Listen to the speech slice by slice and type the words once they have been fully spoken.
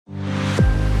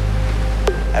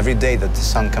Every day that the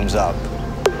sun comes up,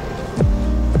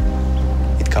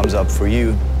 it comes up for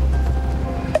you.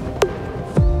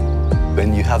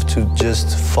 And you have to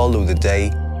just follow the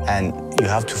day, and you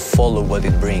have to follow what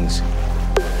it brings.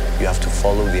 You have to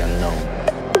follow the unknown.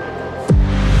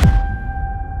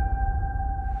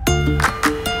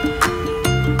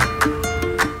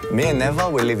 Me and Eva,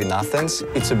 we live in Athens.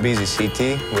 It's a busy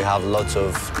city. We have lots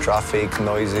of traffic,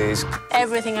 noises.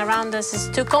 Everything around us is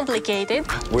too complicated.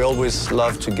 We always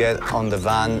love to get on the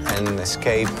van and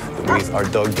escape with our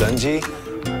dog Dungy.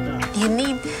 You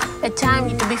need a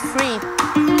time to be free.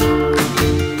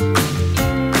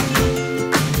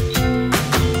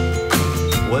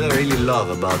 What I really love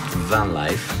about van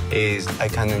life is I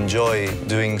can enjoy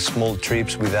doing small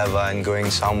trips with Eva and going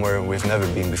somewhere we've never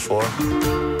been before.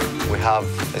 We have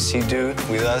a Sea-Doo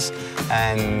with us,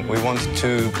 and we wanted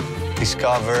to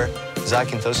discover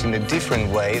Zakynthos in a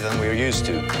different way than we're used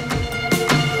to.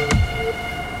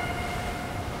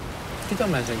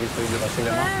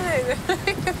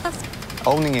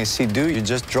 Owning a Sea-Doo, you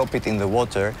just drop it in the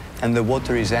water, and the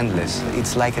water is endless.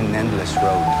 It's like an endless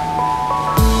road.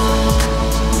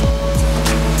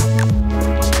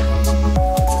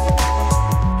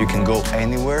 You can go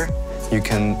anywhere, you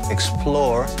can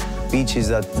explore beaches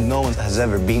that no one has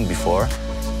ever been before.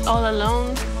 All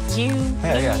alone, you,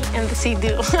 me, and the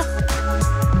Sea-Doo.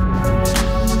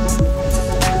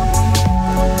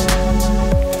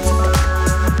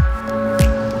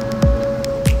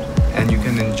 And you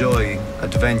can enjoy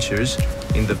adventures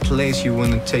in the place you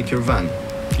want to take your van.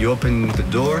 You open the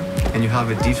door and you have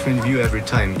a different view every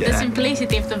time. The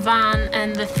simplicity of the van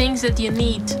and the things that you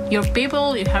need. Your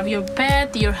people, you have your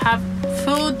pet, you have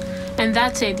food, and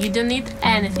that's it. You don't need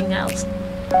anything else.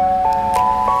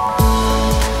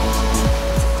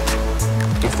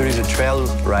 If there is a trail,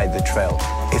 ride the trail.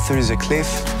 If there is a cliff,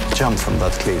 jump from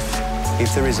that cliff.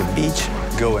 If there is a beach,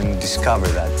 go and discover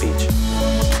that beach.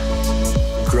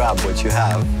 Grab what you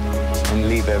have and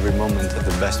live every moment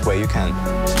the best way you can.